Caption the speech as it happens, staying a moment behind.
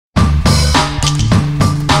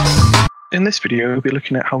In this video, we'll be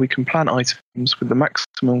looking at how we can plan items with the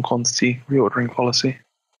maximum quantity reordering policy.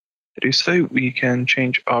 To do so, we can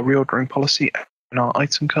change our reordering policy in our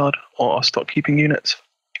item card or our stock keeping unit.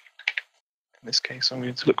 In this case, I'm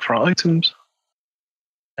going to look for our items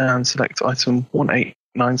and select item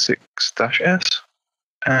 1896-S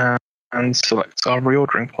and select our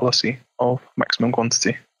reordering policy of maximum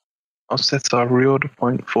quantity. I'll set our reorder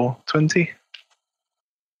point for 20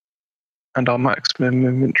 and our maximum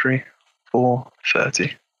inventory for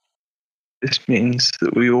 30. This means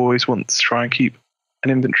that we always want to try and keep an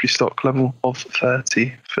inventory stock level of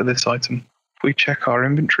 30 for this item. If we check our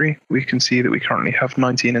inventory, we can see that we currently have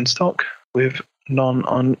 19 in stock with none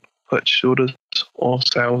on purchase orders or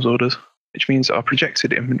sales orders, which means our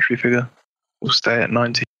projected inventory figure will stay at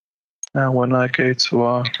 90. Now when I go to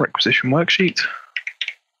our requisition worksheet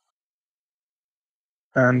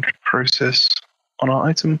and process on our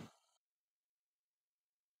item,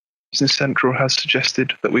 Business Central has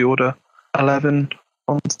suggested that we order 11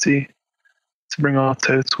 quantity to bring our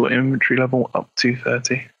total inventory level up to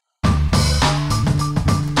 30.